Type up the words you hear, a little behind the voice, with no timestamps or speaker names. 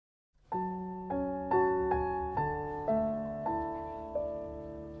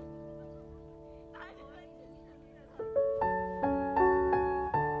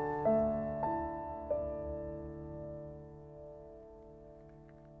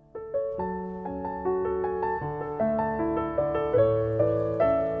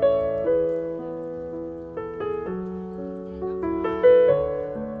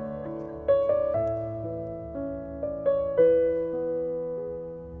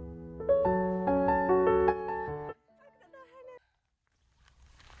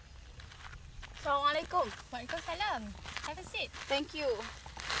Welcome. Have a seat. Thank you.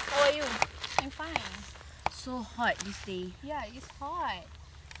 How are you? I'm fine. So hot this day. Yeah, it's hot.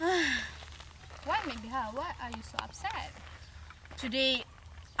 Why, Megha? Why are you so upset? Today,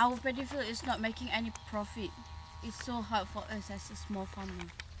 our paddy field is not making any profit. It's so hard for us as a small farmer.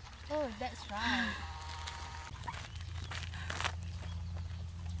 Oh, that's right.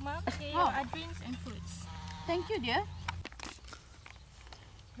 Mom, here are drinks and fruits. Thank you, dear.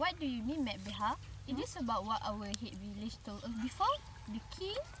 What do you mean, Megha? It is about what our head village told us before? The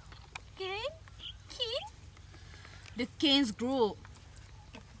king? King? The Cairn Group.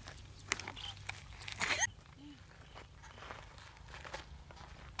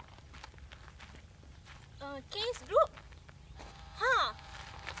 Cairn Group? Huh?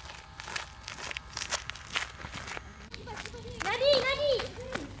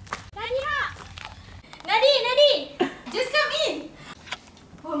 Nadi! Just come in!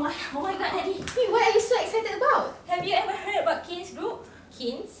 Oh my god, Nadi. Hey, what are you so excited about? Have you ever heard about Cairn Group?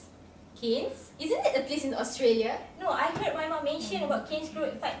 Cairn? Isn't it a place in Australia? No, I heard my mom mention about Cairn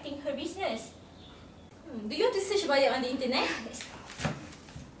Group affecting her business. Do you want to search about it on the internet?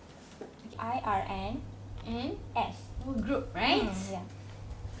 IRN And? S. Oh, group, right? Yeah.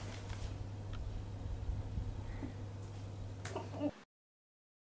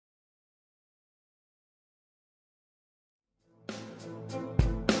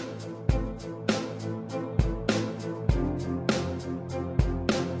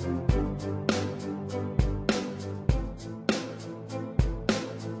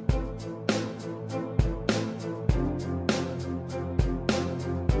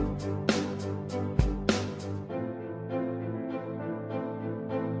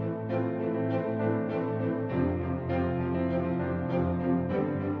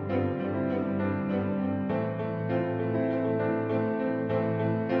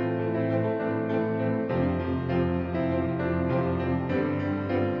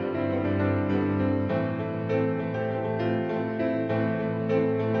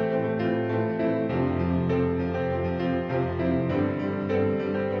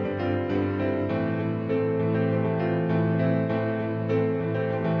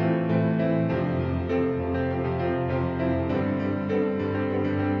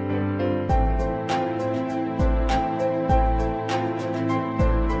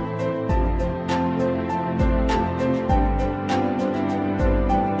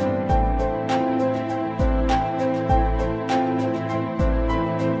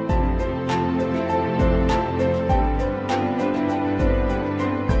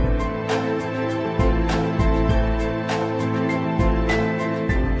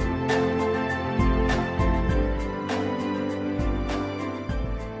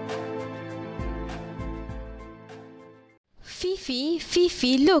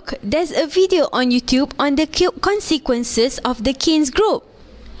 Fifi, look, there's a video on YouTube on the consequences of the Cairn Group.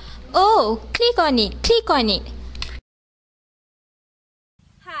 Oh, click on it.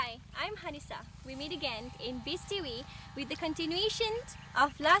 Hi, I'm Hanisa. We meet again in Biz TV with the continuation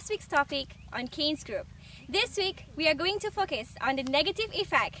of last week's topic on Cairn Group. This week, we are going to focus on the negative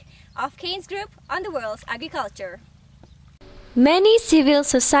effect of Cairn Group on the world's agriculture. Many civil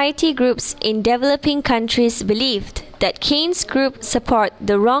society groups in developing countries believed that Cairn Group support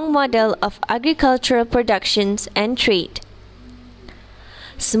the wrong model of agricultural productions and trade.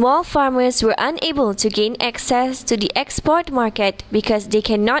 Small farmers were unable to gain access to the export market because they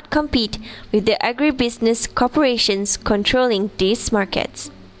cannot compete with the agribusiness corporations controlling these markets.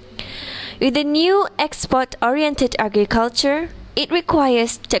 With the new export-oriented agriculture, it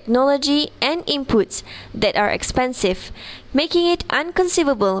requires technology and inputs that are expensive, making it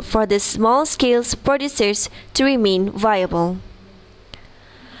inconceivable for the small-scale producers to remain viable.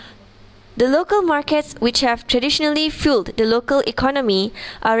 The local markets, which have traditionally fueled the local economy,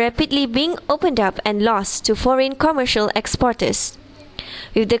 are rapidly being opened up and lost to foreign commercial exporters.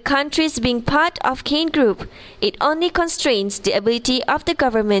 With the countries being part of Cairn Group, it only constrains the ability of the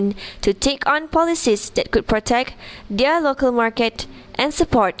government to take on policies that could protect their local market and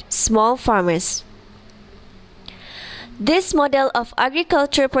support small farmers. This model of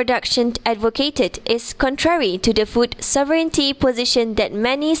agriculture production advocated is contrary to the food sovereignty position that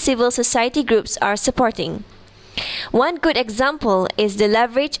many civil society groups are supporting. One good example is the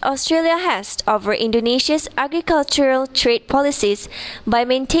leverage Australia has over Indonesia's agricultural trade policies by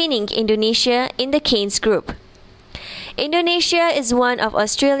maintaining Indonesia in the Cairn Group. Indonesia is one of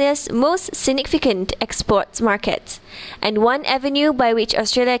Australia's most significant export markets, and one avenue by which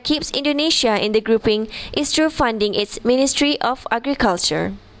Australia keeps Indonesia in the grouping is through funding its Ministry of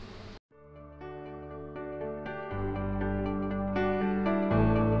Agriculture.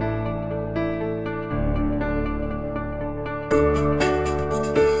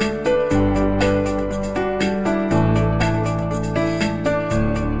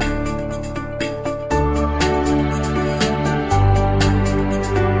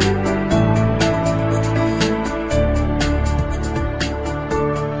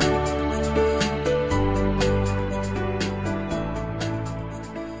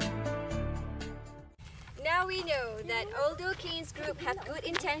 we know that although Cairn Group have good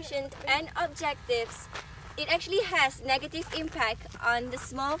intentions and objectives, it actually has negative impact on the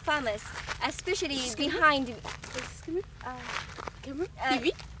small farmers, especially behind TV?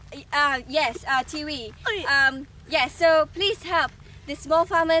 Yes, TV. Yes, so please help the small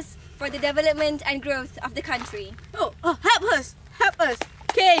farmers for the development and growth of the country. Help us! Help us!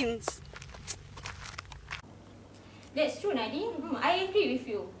 Cairns! That's true, Nadine. I agree with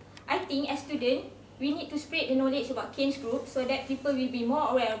you. I think as students, we need to spread the knowledge about Cairn Group so that people will be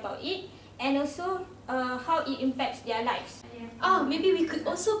more aware about it and also how it impacts their lives. Maybe we could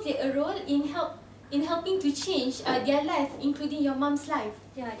also play a role in helping to change their life, including your mom's life.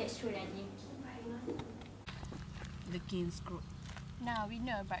 Yeah, that's true, Nadine. The Cairn Group. Now we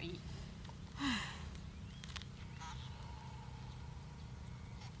know about it.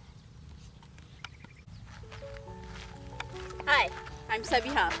 Hi, I'm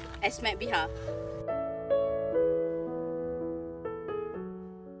Sabiha, Esmat Biha.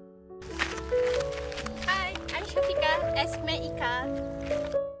 Hi, I'm Shafika, Esme Ika.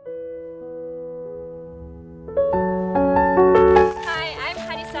 Hi, I'm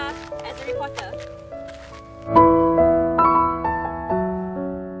Hanisa as a reporter.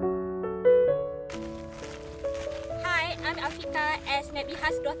 Hi, I'm Afika as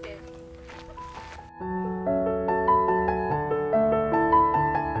Nabiha's daughter.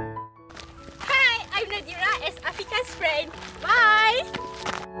 Hi, I'm Nadira as Afika's friend. Bye!